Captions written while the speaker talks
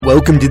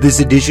Welcome to this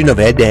edition of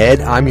Head to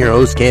Head. I'm your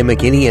host, Cam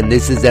McKinney, and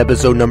this is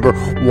episode number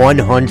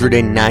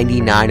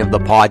 199 of the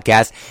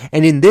podcast.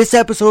 And in this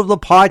episode of the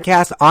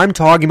podcast, I'm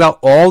talking about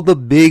all the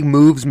big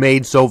moves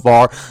made so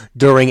far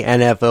during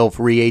NFL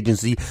free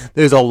agency.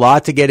 There's a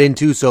lot to get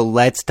into, so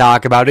let's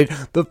talk about it.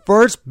 The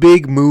first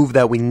big move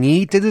that we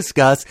need to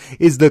discuss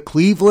is the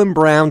Cleveland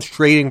Browns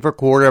trading for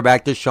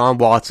quarterback Deshaun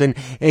Watson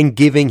and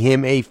giving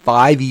him a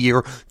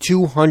 5-year,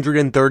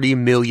 $230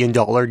 million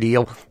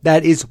deal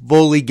that is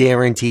fully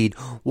guaranteed.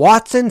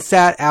 Watson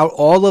sat out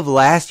all of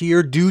last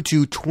year due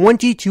to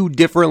 22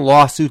 different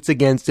lawsuits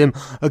against him,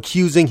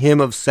 accusing him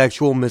of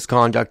sexual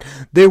misconduct.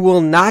 There will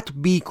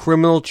not be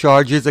criminal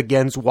charges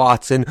against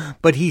Watson,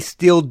 but he's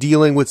still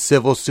dealing with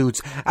civil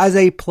suits. As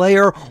a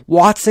player,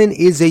 Watson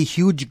is a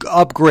huge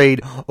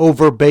upgrade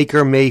over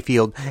Baker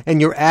Mayfield,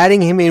 and you're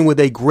adding him in with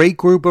a great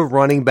group of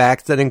running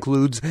backs that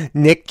includes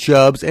Nick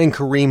Chubb and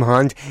Kareem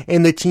Hunt,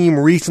 and the team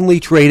recently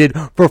traded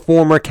for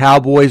former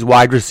Cowboys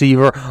wide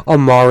receiver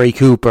Amari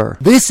Cooper.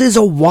 This is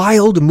a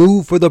wild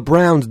move for the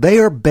Browns. They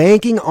are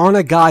banking on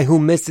a guy who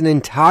missed an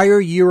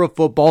entire year of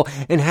football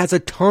and has a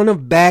ton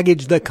of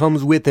baggage that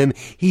comes with him.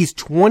 He's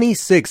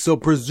 26, so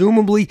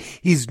presumably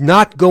he's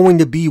not going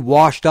to be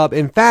washed up.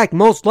 In fact,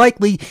 most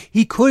likely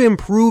he could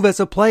improve as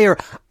a player.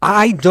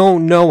 I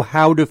don't know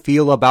how to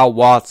feel about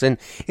Watson.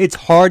 It's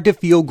hard to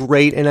feel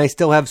great, and I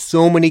still have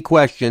so many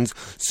questions.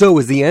 So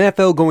is the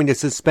NFL going to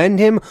suspend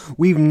him?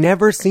 We've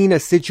never seen a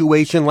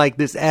situation like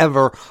this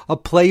ever. A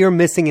player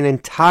missing an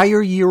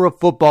entire year of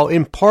football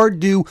in part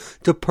due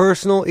to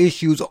personal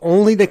issues,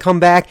 only to come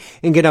back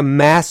and get a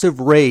massive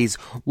raise.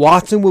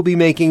 Watson will be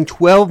making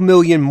 $12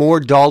 million more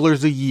a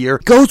year.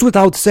 Goes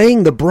without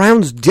saying, the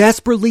Browns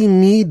desperately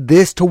need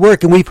this to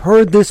work, and we've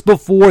heard this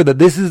before, that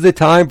this is the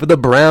time for the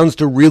Browns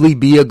to really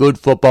be a good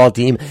football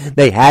team.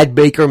 They had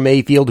Baker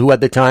Mayfield, who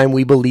at the time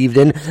we believed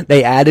in.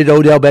 They added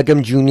Odell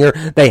Beckham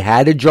Jr. They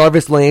had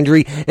Jarvis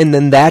Landry, and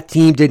then that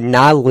team did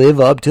not live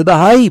up to the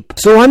hype.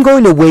 So I'm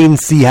going to wait and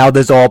see how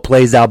this all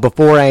plays out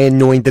before I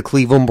anoint the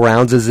Cleveland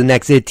Browns as the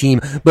next hit team,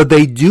 but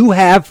they do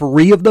have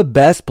 3 of the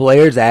best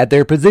players at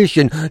their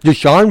position.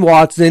 Deshaun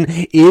Watson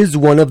is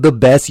one of the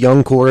best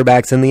young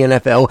quarterbacks in the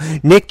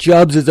NFL. Nick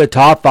Chubb is a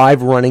top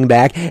 5 running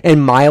back,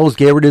 and Myles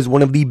Garrett is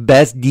one of the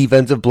best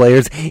defensive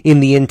players in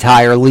the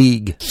entire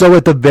league. So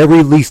at the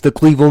very least, the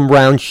Cleveland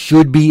Browns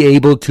should be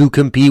able to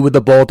compete with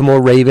the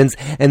Baltimore Ravens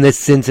and the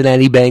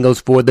Cincinnati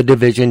Bengals for the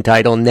division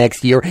title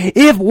next year,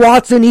 if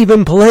Watson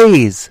even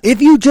plays.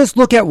 If you just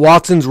look at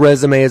Watson's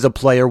resume as a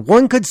player,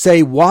 one could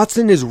say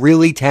Watson is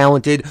really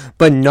talented,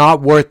 but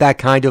not worth that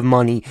kind of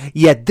money.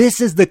 Yet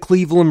this is the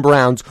Cleveland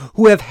Browns,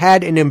 who have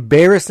had an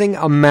embarrassing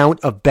amount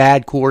of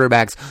bad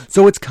quarterbacks,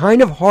 so it's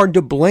kind of hard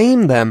to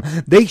blame them.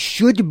 They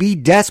should be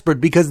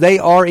desperate because they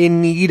are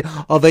in need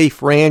of a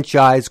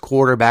franchise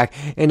quarterback,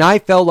 and I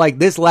felt like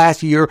this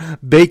last year,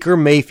 Baker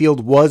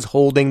Mayfield was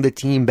holding the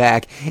team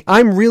back.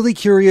 I'm really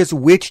curious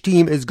which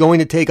team is going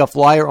to take a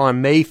flyer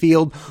on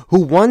Mayfield,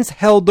 who once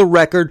held the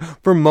record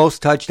for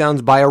most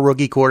touchdowns by a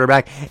rookie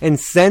quarterback, and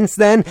since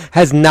then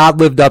has not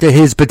lived up to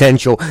his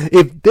potential.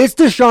 If this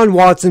Deshaun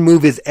Watson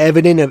move is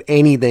evident of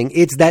anything,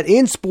 it's that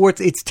in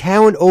sports, it's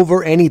talent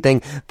over anything.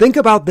 Think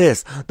about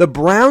this. The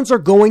Browns are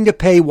going to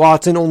pay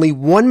Watson only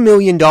 $1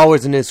 million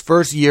in his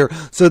first year,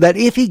 so that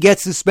if he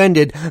gets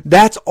suspended,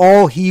 that's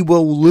all he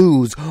will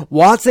lose.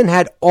 Watson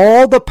had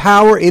all the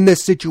power in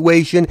this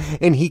situation,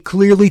 and he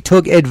clearly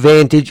took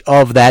advantage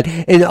of that,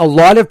 and a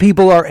lot of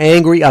people are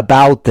angry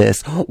about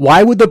this.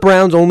 Why would the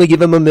Browns only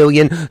give him $1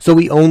 million so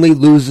he only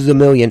loses $1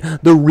 million?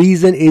 The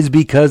reason is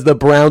because the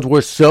Browns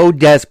were so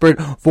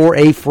desperate for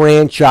a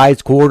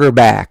franchise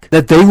quarterback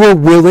that they were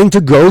willing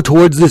to go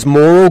towards this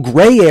moral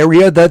gray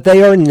area that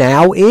they are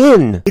now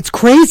in. It's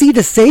crazy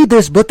to say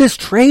this, but this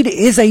trade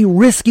is a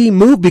risky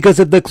move because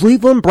if the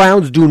Cleveland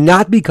Browns do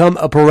not become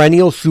a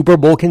perennial Super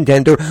Bowl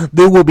contender,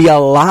 there will be a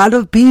lot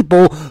of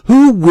people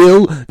who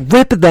will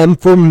rip them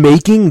for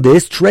making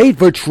this trade,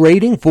 for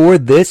trading for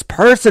this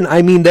person.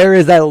 I mean, there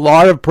is a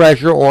lot of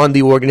pressure on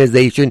the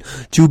organization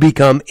to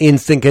become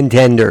instant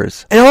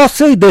contenders. And I'll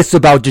say this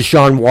about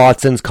Deshaun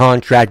Watson's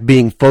contract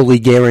being fully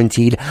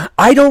guaranteed.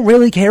 I don't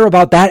really care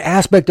about that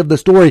aspect of the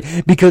story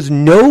because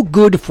no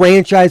good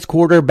franchise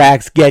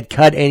quarterbacks get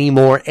cut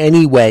anymore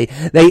anyway.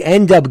 They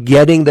end up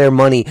getting their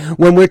money.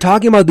 When we're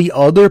talking about the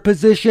other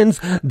positions,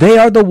 they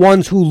are the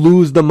ones who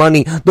lose the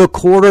money. The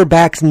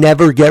quarterbacks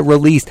never get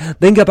released.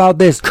 Think about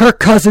this. Kirk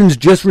Cousins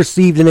just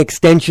received an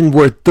extension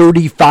worth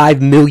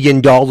 $35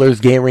 million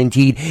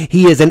guaranteed.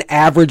 He is an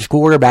average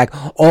quarterback.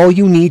 All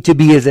you need to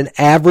be is an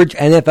average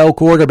NFL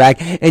quarterback,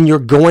 and you're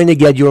going to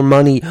get your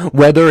money,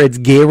 whether it's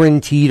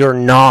guaranteed or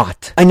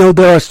not. I know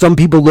there are some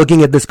people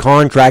looking at this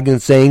contract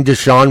and saying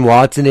Deshaun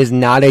Watson is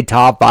not a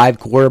top 5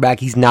 quarterback.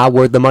 He's not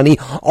worth the money.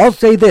 I'll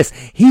say this.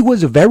 He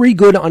was very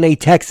good on a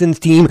Texans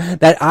team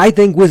that I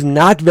think was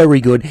not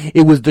very good.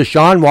 It was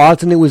Deshaun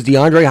Watson, it was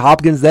DeAndre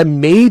Hopkins that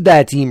made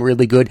that team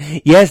really good.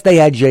 Yes, they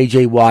had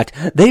J.J. Watt.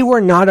 They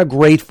were not a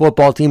great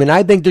football team, and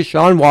I think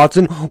Deshaun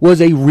Watson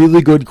was a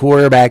really good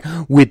quarterback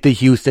with the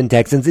Houston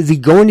Texans. Is he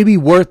going to be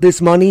worth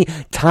this money?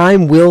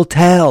 Time will will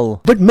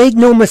tell. But make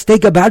no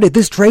mistake about it,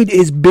 this trade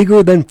is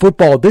bigger than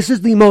football. This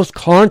is the most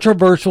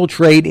controversial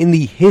trade in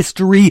the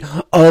history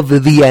of the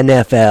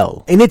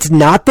NFL. And it's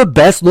not the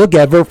best look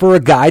ever for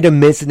a guy to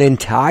miss an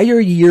entire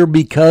year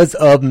because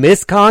of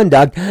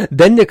misconduct,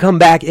 then to come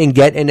back and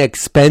get an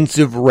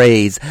expensive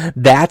raise.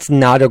 That's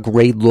not a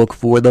great look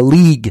for the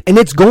league. And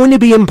it's going to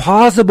be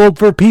impossible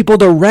for people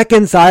to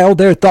reconcile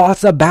their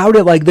thoughts about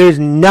it. Like, there's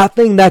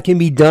nothing that can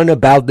be done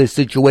about this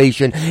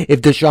situation.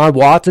 If Deshaun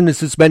Watson is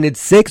suspended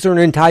 6 or an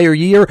entire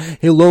year,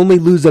 he'll only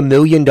lose $1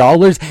 million,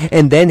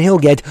 and then he'll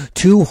get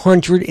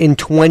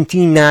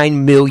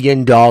 $229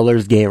 million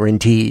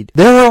guaranteed.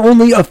 There are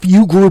only a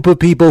few group of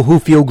people who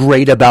feel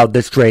great about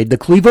this trade. The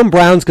Cleveland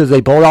Browns, because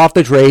they pulled off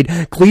the trade,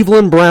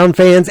 Cleveland Brown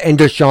fans, and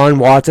Deshaun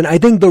Watson. I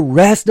think the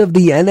rest of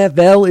the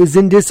NFL is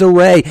in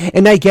disarray,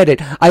 and I get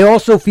it. I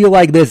also feel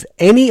like this.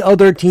 Any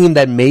other team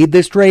that made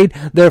this trade,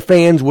 their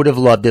fans would have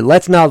loved it.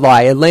 Let's not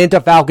lie. Atlanta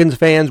Falcons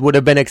fans would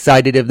have been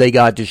excited if they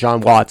got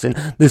Deshaun Watson.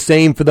 The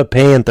same for the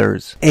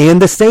Panthers.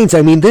 And the Saints.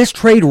 I mean, this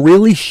trade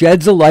really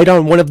sheds a light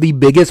on one of the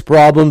biggest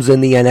problems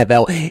in the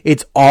NFL.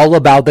 It's all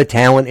about the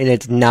talent, and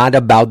it's not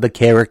about the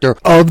character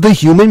of the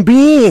human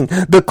being.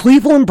 The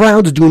Cleveland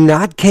Browns do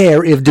not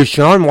care if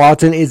Deshaun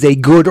Watson is a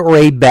good or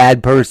a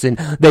bad person.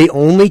 They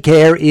only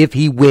care if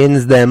he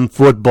wins them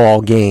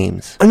football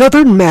games.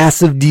 Another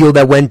massive deal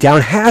that went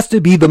down has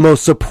to be the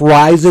most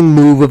surprising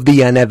move of the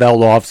NFL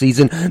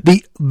offseason.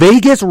 The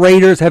Vegas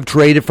Raiders have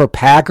traded for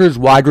Packers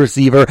wide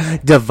receiver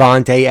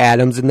Davante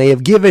Adams, and they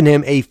have given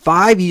him a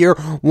 5-year,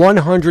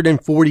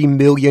 $140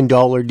 million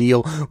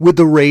deal with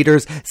the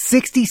Raiders,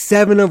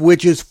 67 of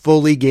which is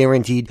fully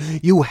guaranteed.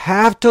 You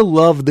have to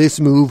love this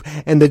move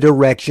and the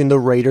direction the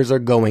Raiders are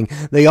going.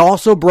 They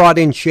also brought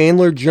in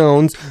Chandler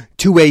Jones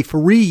to a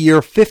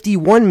 3-year,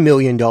 $51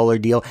 million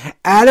deal.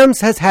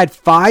 Adams has had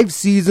 5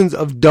 seasons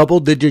of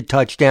double-digit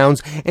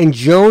touchdowns, and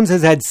Jones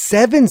has had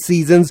 7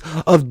 seasons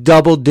of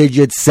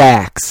double-digit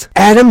sacks.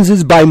 Adams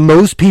is, by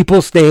most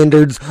people's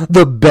standards,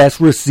 the best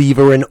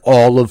receiver in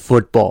all of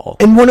football.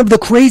 And one of the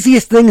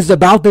craziest things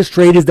about this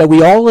trade is that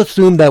we all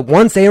assumed that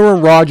once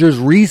Aaron Rodgers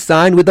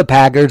re-signed with the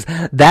Packers,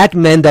 that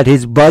meant that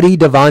his buddy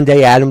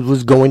Davante Adams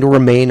was going to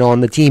remain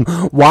on the team.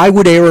 Why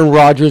would Aaron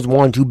Rodgers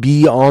want to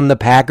be on the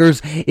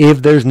Packers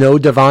if there's no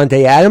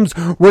Davante Adams?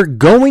 We're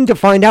going to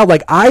find out.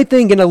 Like, I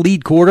think an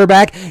elite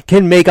quarterback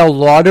can make a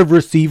lot of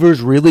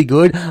receivers really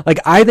good. Like,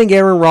 I think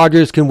Aaron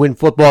Rodgers can win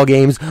football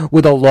games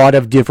with a lot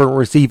of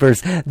different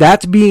receivers.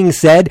 That's being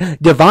said,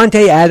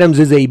 Davante Adams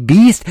is a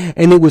beast,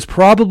 and it was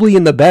probably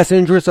in the best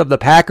interest of the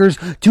Packers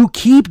to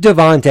keep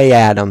Davante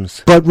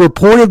Adams. But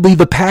reportedly,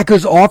 the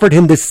Packers offered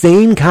him the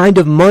same kind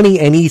of money,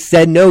 and he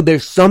said no.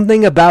 There's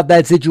something about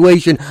that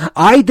situation.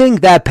 I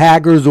think that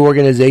Packers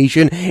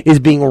organization is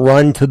being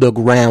run to the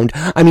ground.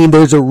 I mean,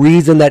 there's a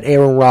reason that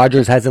Aaron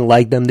Rodgers hasn't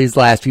liked them these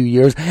last few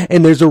years,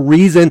 and there's a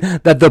reason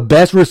that the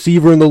best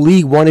receiver in the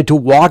league wanted to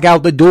walk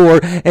out the door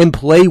and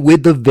play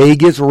with the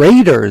Vegas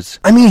Raiders.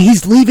 I mean,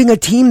 he's leaving a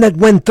team that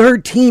went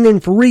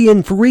 13-3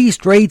 in 3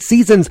 straight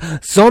seasons.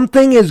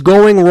 Something is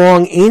going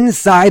wrong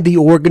inside the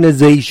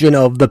organization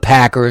of the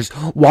Packers.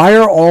 Why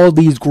are all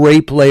these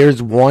great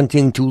players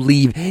wanting to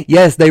leave?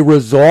 Yes, they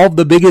resolved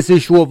the biggest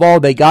issue of all.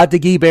 They got to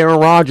keep Aaron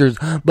Rodgers,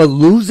 but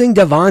losing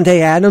Davante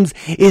Adams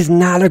is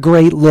not a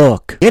great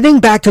look. Getting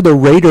back to the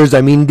Raiders,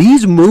 I mean,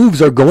 these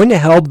moves are going to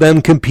help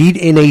them compete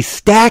in a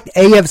stacked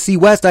AFC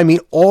West. I mean,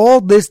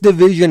 all this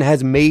division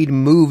has made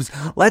moves.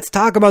 Let's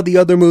talk about the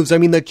other moves. I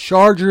mean, the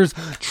Chargers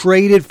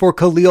traded for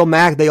Khalil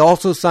Mack. They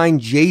also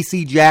signed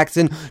J.C.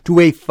 Jackson to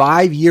a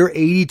 5-year,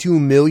 $82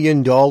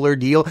 million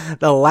deal.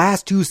 The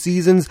last 2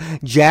 seasons,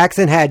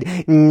 Jackson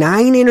had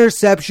 9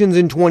 interceptions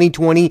in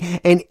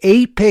 2020 and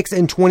 8 picks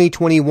in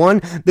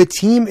 2021. The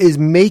team is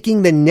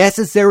making the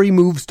necessary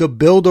moves to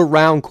build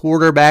around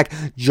quarterback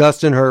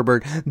Justin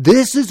Herbert.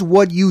 This is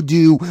what you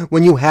do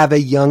when you have a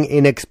young,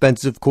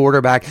 inexpensive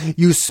quarterback.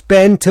 You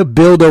spend to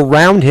build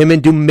around him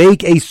and to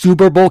make a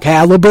Super Bowl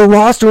caliber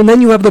roster. And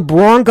then you have the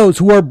Broncos,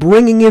 who are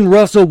bringing in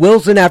Russell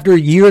Wilson after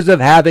years of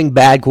having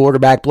bad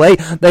quarterback play.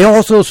 They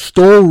also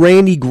stole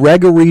Randy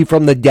Gregory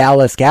from the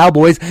Dallas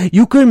Cowboys.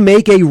 You could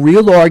make a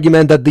real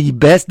argument that the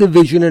best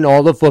division in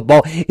all of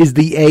football is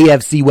the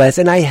AFC West.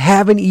 And I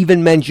haven't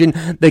even mentioned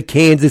the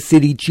Kansas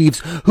City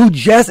Chiefs, who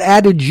just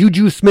added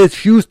Juju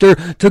Smith-Schuster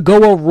to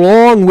go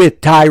along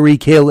with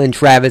Tyreek Hill and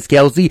Travis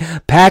Kelce.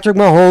 Patrick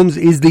Mahomes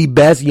is the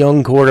best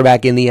young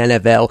quarterback in the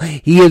NFL.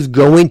 He is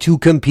going to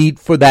compete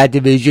for that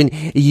division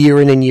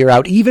year in and year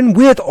out. Even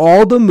with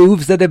all the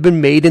moves that have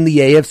been made in the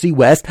AFC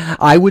West,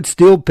 I would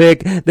still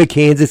pick the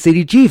Kansas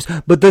City Chiefs.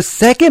 But the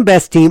second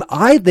best team,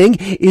 I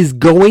think, is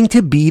going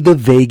to be the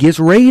Vegas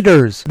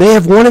Raiders. They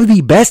have one of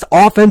the best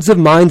offensive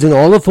minds in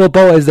all of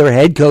football as their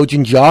head coach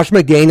in Josh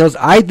McDaniels.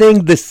 I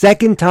think the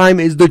second time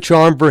is the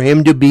charm for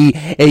him to be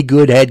a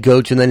good head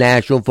coach in the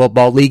National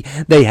Football League.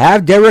 They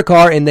have Derek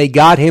Carr, and they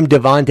got him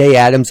Davante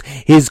Adams,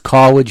 his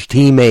college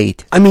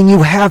teammate. I mean,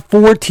 you have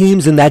 4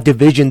 teams in that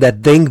division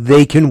that think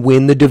they can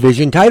win the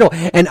division title.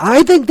 And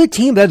I think the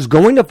team that's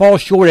going to fall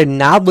short and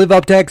not live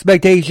up to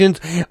expectations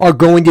are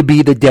going to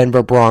be the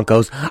Denver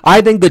Broncos.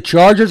 I think the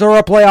Chargers are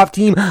a playoff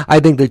team. I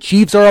think the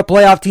Chiefs are a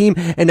playoff team.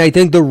 And I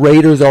think the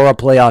Raiders are a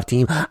playoff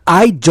team.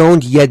 I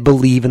don't yet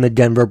believe in the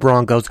Denver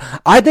Broncos.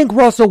 I think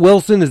Russell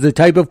Wilson is the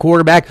type of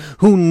quarterback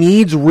who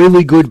needs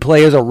really good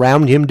players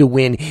around him to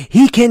win.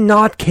 He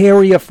cannot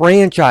carry a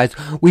franchise.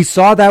 We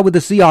saw that with the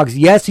Seahawks.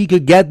 Yes, he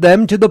could get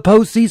them to the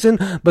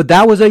postseason, but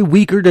that was a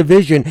weaker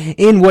division.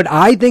 In what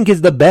I think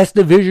is the best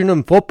division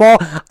in football,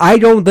 I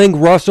don't think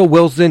Russell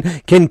Wilson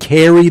can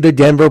carry the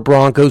Denver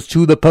Broncos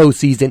to the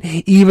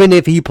postseason. Even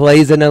if he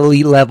plays an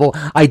elite level,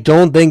 I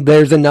don't think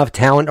there's enough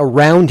talent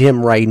around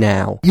him right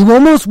now. You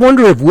almost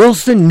wonder if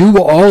Wilson knew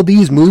all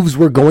these moves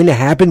were going to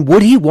happen,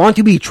 would he want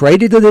to be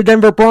traded to the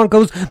Denver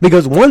Broncos?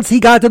 Because once he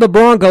got to the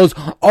Broncos,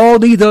 all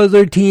these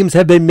other teams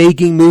have been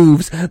making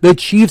moves. The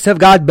Chiefs have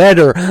got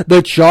better.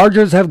 The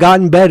Chargers have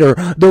gotten better.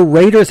 The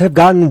Raiders have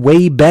gotten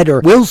way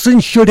better. Wilson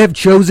should have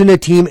chosen a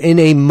team in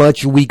a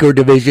much weaker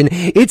division.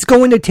 It's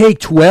going to take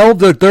 12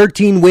 to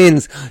 13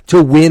 wins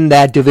to win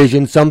that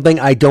division, something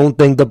I don't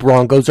think the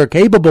Broncos are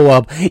capable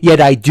of.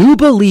 Yet I do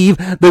believe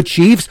the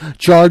Chiefs,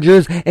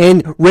 Chargers,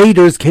 and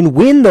Raiders can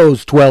win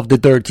those 12 to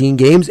 13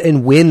 games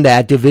and win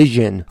that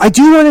division. I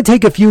do want to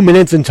take a few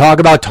minutes and talk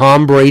about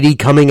Tom Brady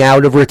coming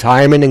out of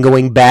retirement and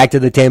going back to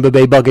the Tampa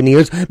Bay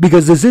Buccaneers,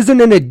 because this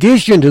isn't an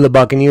addition to the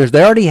Buccaneers.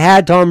 They already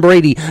had Tom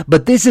Brady,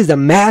 but this is a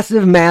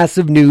massive,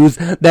 massive news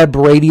that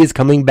Brady is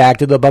coming back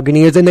to the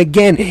Buccaneers. And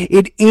again,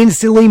 it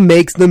instantly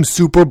makes them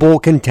Super Bowl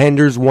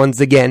contenders once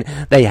again.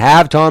 They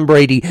have Tom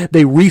Brady.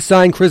 They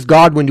re-signed Chris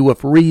Godwin to a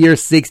 3-year,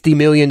 $60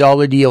 million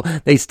deal.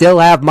 They still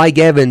have Mike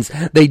Evans.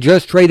 They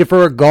just traded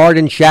for a guard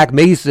in Shaq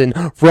Mason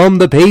from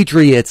the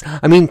Patriots.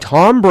 I mean,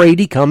 Tom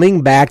Brady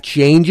coming back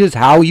changes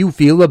how you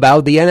feel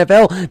about the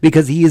NFL,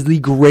 because he is the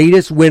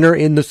greatest winner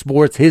in the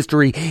sport's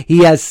history. He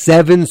has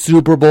 7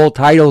 Super Bowl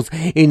titles,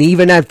 and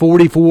even at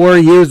 44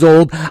 years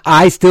old,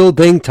 I still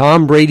think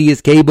Tom Brady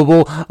is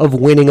capable of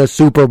winning a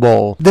Super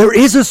Bowl. There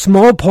is a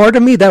small part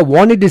of me that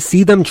wanted to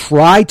see them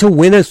try to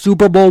win a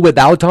Super Bowl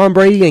without Tom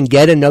Brady and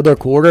get another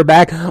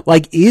quarterback.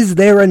 Like, is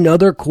there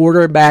another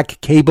quarterback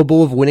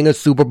capable of winning a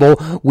Super Bowl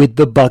with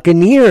the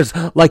Buccaneers?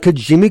 Like, could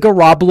Jimmy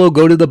Garoppolo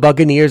go to the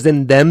Buccaneers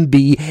and them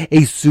be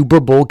a Super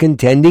Bowl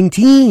contending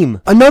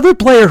team? Another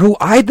player who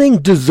I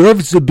think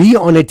deserves to be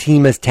on a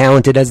team as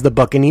talented as the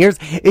Buccaneers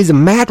is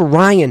Matt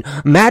Ryan.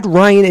 Matt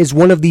Ryan is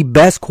one of the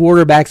best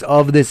quarterbacks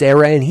of this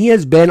era, and he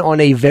has been on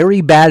a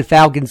very bad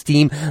Falcons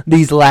team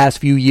these last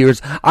few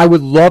years. I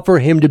would love for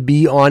him to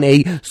be on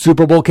a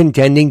Super Bowl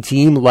contending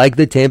team like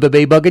the Tampa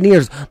Bay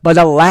Buccaneers, but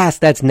alas,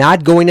 that's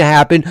not going to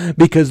happen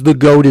because the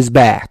GOAT is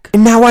back.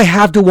 And now I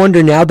have to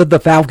wonder, now that the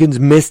Falcons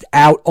missed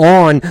out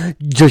on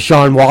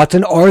Deshaun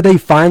Watson, are they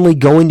finally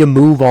going to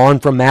move on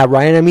from Matt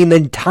Ryan? I mean,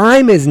 the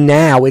time is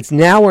now. It's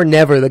now or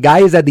never. The guy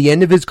is at the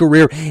end of his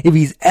career. If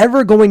he's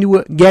ever going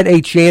to get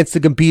a chance to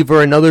compete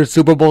for another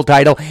Super Bowl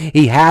title,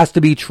 he has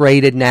to be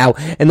traded now.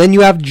 And then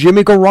you have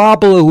Jimmy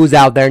Garoppolo, who's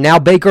out there. Now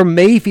Baker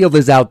Mayfield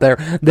is out there.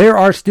 There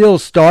are still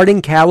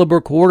starting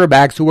caliber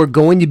quarterbacks who are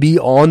going to be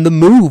on the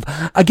move.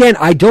 Again,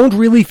 I don't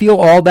really feel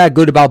all that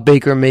good about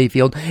Baker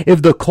Mayfield.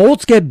 If the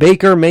Colts get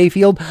Baker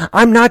Mayfield,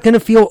 I'm not going to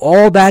feel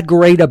all that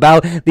great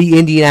about the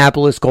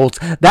Indianapolis Colts.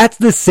 That's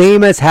the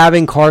same as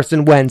having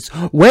Carson Wentz.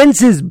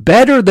 Wentz is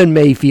better than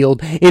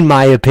Mayfield, in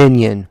my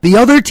opinion. The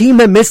other team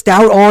that missed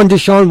out on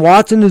Deshaun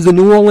Watson is the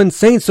New Orleans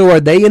Saints. So are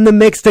they in the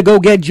mix to go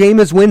get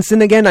Jameis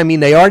Winston again? I mean,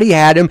 they already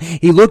had him.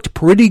 He looked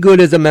pretty good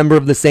as a member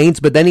of the Saints,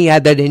 but then he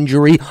had that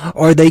injury.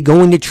 Are they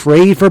going to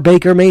trade for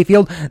Baker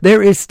Mayfield?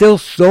 There is still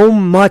so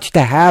much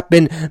to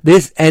happen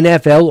this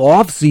NFL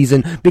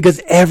offseason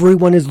because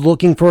everyone is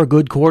looking for a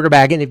good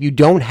quarterback, and if you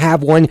don't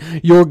have one,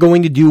 you're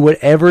going to do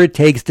whatever it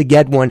takes to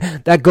get one.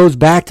 That goes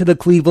back to the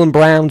Cleveland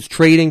Browns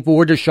trading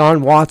for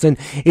Deshaun Watson.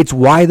 It's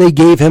why they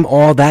gave him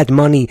all that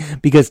money,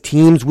 because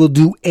teams will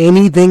do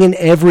anything and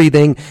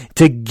everything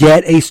to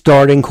get a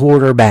starting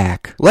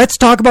quarterback. Let's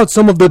talk about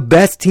some of the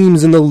best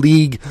teams in the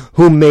league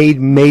who made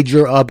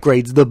major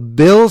upgrades. The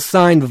Bills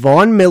signed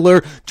Von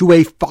Miller to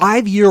a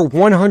 5-year,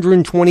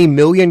 $120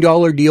 million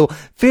deal.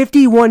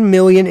 $51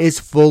 million is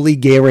fully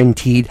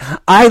guaranteed.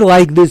 I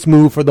like this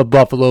move for the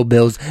Buffalo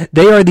Bills.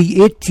 They are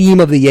the it team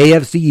of the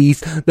AFC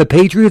East. The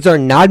Patriots are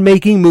not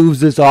making moves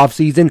this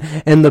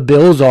offseason, and the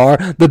Bills are.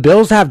 The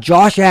Bills have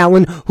Josh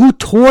Allen, who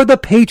tore the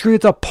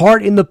Patriots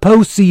apart in the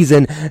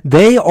postseason.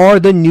 They are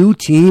the new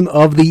team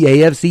of the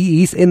AFC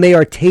East, and they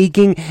are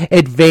taking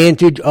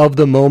advantage of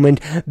the moment.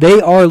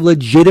 They are a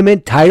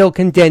legitimate title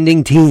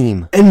contending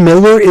team. And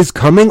Miller is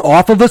coming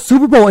off of a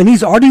Super Bowl, and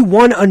he's already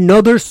won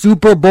another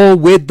Super Bowl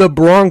with the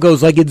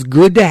Broncos. Like, it's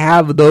good to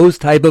have those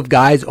type of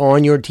guys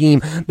on your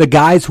team, the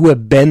guys who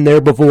have been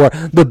there before.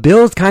 The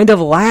Bills kind of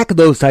lack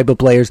those type of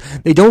players.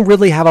 They don't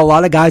really have a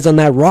lot of guys on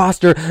that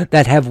roster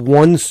that have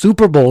won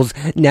Super Bowls.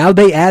 Now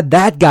they add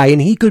that guy,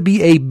 and he could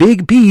be a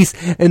big piece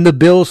in the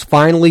Bills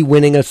finally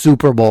winning a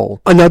Super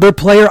Bowl. Another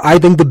player I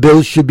think the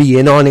Bills should be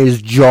in on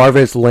is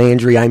Jarvis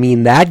Landry. I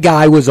mean, that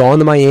guy was on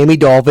the Miami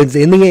Dolphins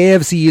in the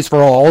AFC East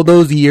for all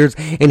those years,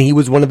 and he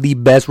was one of the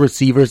best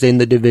receivers in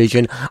the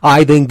division.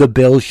 I think the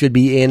Bills should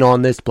be in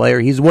on this player.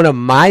 He's one of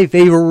my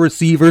favorite receivers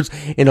receivers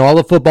in all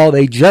of football.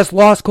 They just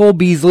lost Cole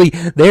Beasley.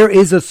 There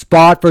is a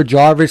spot for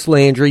Jarvis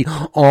Landry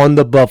on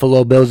the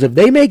Buffalo Bills. If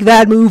they make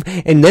that move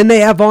and then they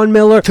have Von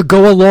Miller to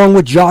go along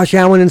with Josh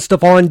Allen and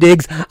Stephon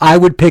Diggs, I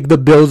would pick the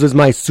Bills as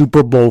my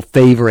Super Bowl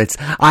favorites.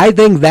 I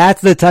think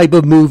that's the type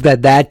of move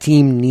that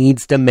team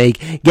needs to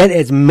make. Get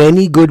as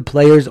many good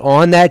players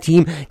on that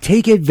team.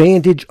 Take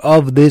advantage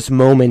of this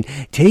moment.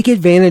 Take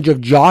advantage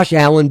of Josh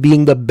Allen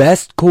being the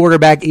best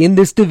quarterback in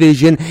this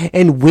division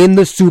and win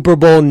the Super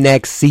Bowl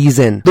next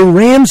season. The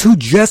Rams, who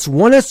just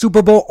won a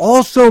Super Bowl,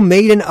 also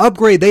made an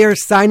upgrade. They are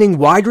signing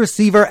wide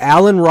receiver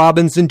Allen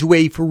Robinson to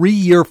a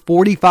 3-year,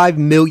 $45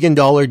 million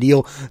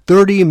deal,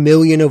 $30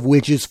 million of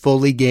which is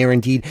fully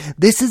guaranteed.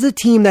 This is a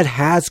team that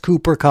has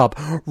Cooper Kupp.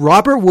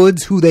 Robert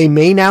Woods, who they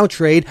may now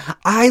trade.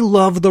 I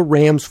love the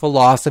Rams'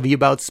 philosophy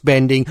about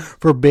spending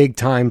for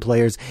big-time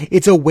players.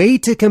 It's a way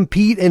to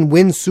compete and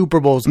win Super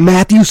Bowls.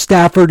 Matthew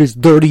Stafford is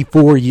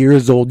 34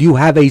 years old. You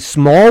have a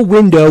small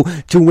window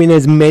to win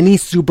as many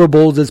Super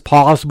Bowls as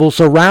possible.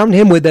 Surround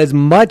him with as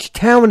much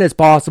talent as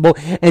possible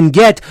and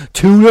get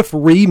 2 to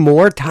 3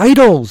 more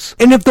titles.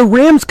 And if the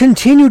Rams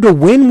continue to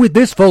win with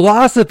this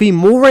philosophy,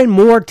 more and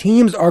more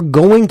teams are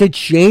going to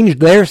change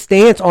their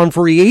stance on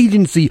free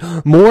agency.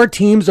 More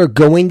teams are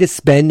going to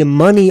spend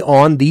money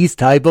on these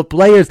type of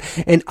players.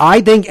 And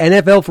I think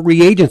NFL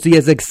free agency,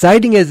 as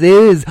exciting as it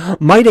is,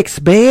 might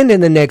expand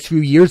in the next few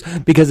years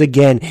because,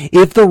 again,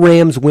 if the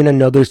Rams win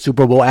another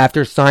Super Bowl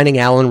after signing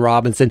Allen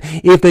Robinson,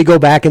 if they go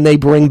back and they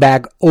bring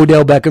back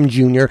Odell Beckham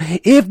Jr.,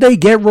 if they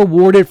get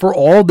rewarded for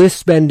all this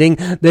spending,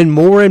 then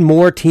more and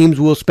more teams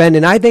will spend.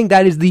 And I think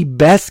that is the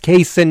best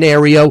case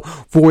scenario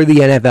for the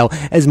NFL.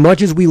 As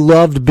much as we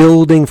loved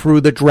building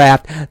through the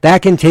draft,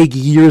 that can take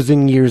years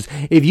and years.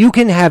 If you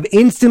can have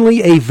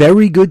instantly a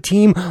very good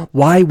team,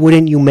 why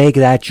wouldn't you make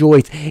that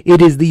choice?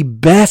 It is the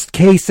best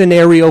case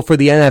scenario for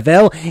the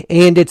NFL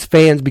and its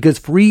fans because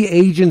free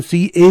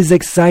agency is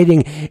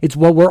exciting. It's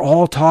what we're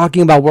all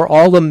talking about. We're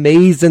all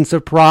amazed and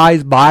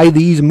surprised by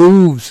these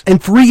moves.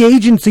 And free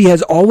agency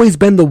has always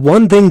been the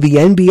one thing the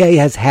NBA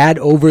has had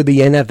over the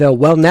NFL.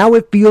 Well, now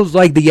it feels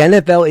like the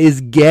NFL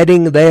is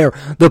getting there.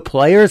 The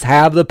players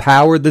have the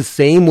power the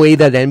same way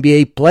that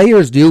NBA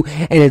players do,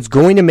 and it's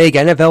going to make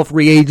NFL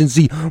free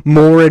agency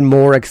more and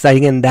more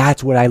exciting, and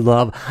that's what I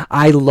love.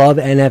 I love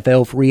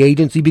NFL free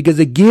agency because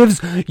it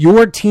gives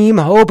your team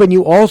hope, and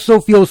you also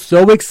feel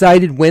so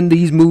excited when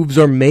these moves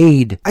are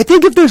made. I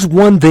think if there's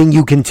one thing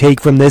you can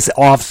take from this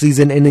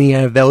offseason in the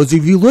NFL is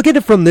if you look at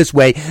it from this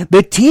way,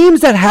 the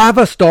teams that have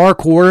a star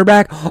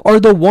quarterback are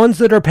the ones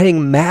that are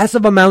paying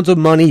massive amounts of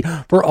money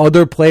for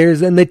other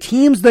players, and the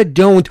teams that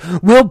don't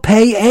will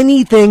pay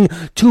anything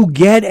to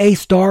get a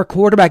star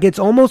quarterback. It's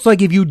almost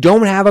like if you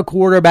don't have a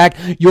quarterback,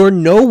 you're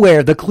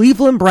nowhere. The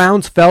Cleveland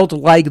Browns felt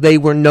like they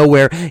were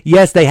nowhere.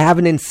 Yes, they have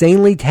an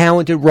insanely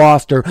talented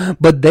roster,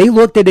 but they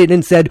looked at it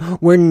and said,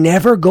 we're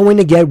never going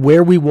to get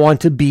where we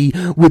want to be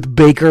with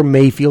Baker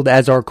Mayfield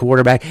as our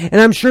quarterback. And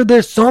I'm sure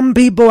there's some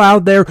people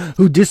out there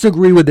who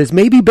disagree with this.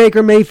 Maybe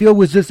Baker Mayfield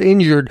was just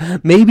injured.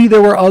 Maybe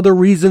there were other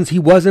reasons he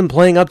wasn't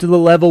playing up to the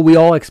level we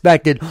all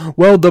expected.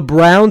 Well, the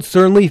Browns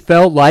certainly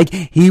felt like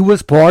he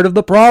was part of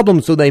the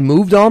problem, so they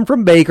moved on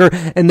from Baker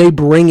and they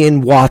bring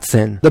in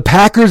Watson. The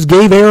Packers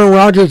gave Aaron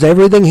Rodgers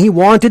everything he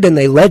wanted and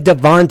they let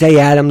Davante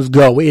Adams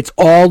go. It's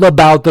all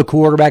about the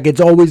quarterback.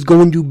 It's always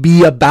going to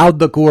be about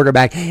the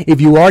quarterback.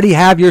 If you already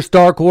have your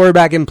star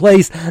quarterback in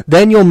place,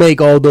 then you'll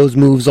make all those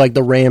moves like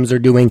the Rams are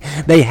doing.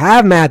 They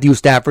have Matthew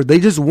Stafford. They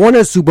just won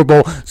a Super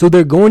Bowl, so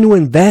they're going to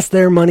invest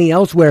their money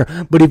elsewhere.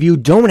 But if you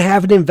don't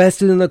have it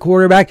invested in the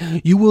quarterback,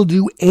 you will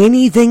do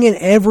anything and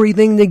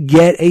everything to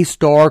get a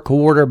star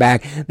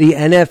quarterback. The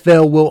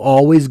NFL will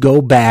always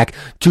go back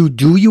to,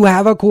 do you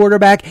have a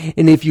quarterback?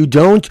 And if you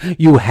don't,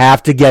 you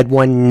have to get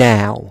one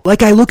now.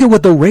 Like, I look at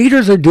what the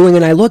Raiders are doing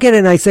and I look at it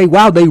and I say,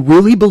 wow, they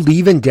really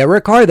believe in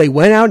Derek Carr. They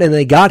went out and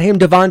they got him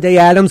Davante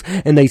Adams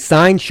and they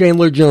signed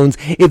Chandler Jones.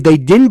 If they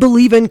didn't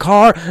believe in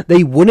Carr,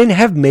 they wouldn't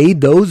have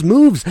made those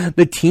moves.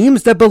 The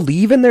teams that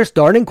believe in their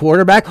starting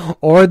quarterback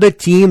are the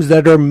teams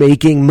that are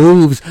making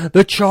moves.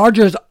 The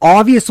Chargers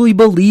obviously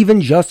believe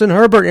in Justin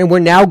Herbert, and we're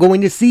now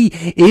going to see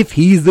if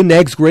he's the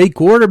next great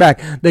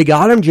quarterback. They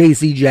got him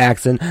J.C.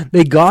 Jackson.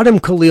 They got him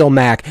Khalil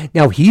Mack.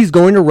 Now he's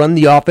going to run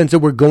the offense,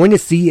 and we're going to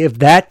see if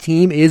that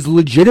team is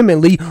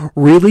legitimately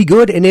really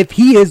good and if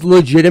he is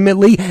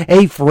legitimately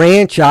a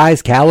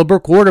franchise caliber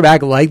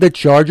quarterback like the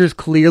Chargers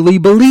clearly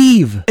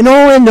believe. And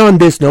I'll end on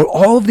this note.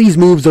 All of these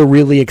moves are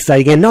really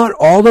exciting, and not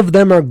all of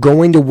them are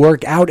going to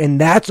work out, and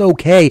that's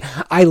okay.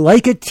 I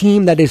like a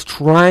team that is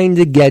trying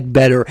to get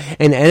better,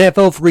 and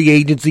NFL free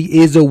agency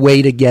is a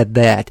way to get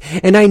that.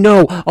 And I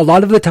know a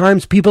lot of the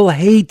times people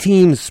hate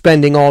teams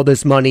spending all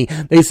this money.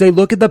 They say,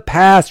 look at the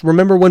past.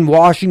 Remember when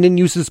Washington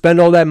used to spend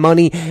all that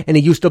money and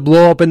it used to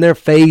blow up in their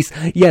face?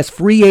 Yes,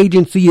 free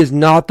agency is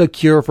not the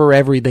cure for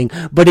everything,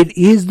 but it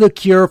is the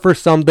cure for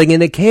something,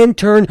 and it can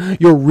turn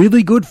your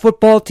really good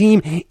football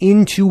team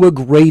into a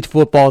great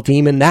football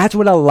team, and that's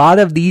what a lot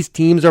of these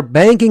teams are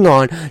banking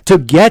on to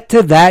get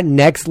to that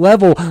next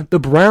level. The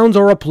Browns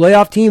are a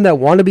playoff team that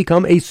want to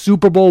become a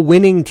Super Bowl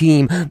winning team.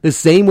 team. The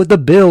same with the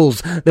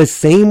Bills. The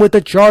same with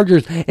the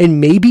Chargers.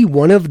 And maybe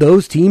one of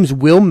those teams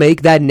will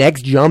make that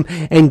next jump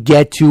and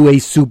get to a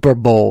Super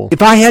Bowl.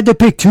 If I had to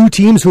pick two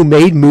teams who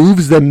made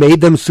moves that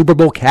made them Super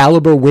Bowl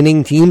caliber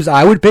winning teams,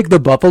 I would pick the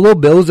Buffalo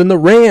Bills and the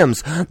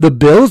Rams. The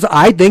Bills,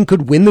 I think,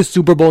 could win the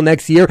Super Bowl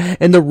next year,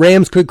 and the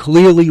Rams could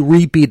clearly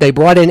repeat. They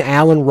brought in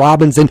Allen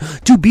Robinson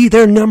to be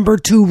their number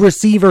 2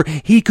 receiver.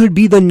 He could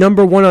be the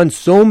number 1 on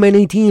so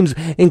many teams,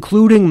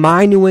 including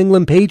my New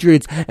England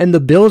Patriots, and the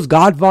Bills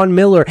got Von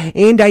Miller,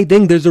 and I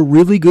think there's a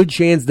really good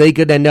chance they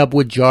could end up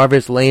with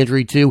Jarvis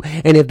Landry too,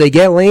 and if they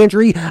get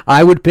Landry,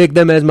 I would pick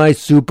them as my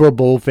Super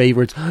Bowl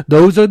favorites.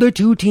 Those are the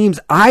two teams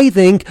I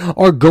think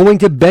are going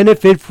to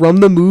benefit from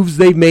the moves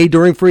they've made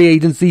during free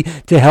agency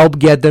to help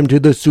get them to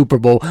the Super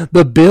Bowl.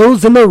 The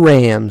Bills and the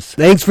Rams.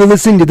 Thanks for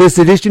listening to this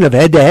edition of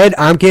Head to Head.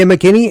 I'm Cam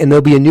McKinney, and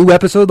there'll be a new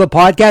episode of the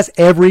podcast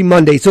every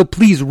Monday, so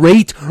please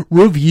rate,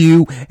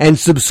 review, and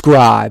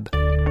subscribe.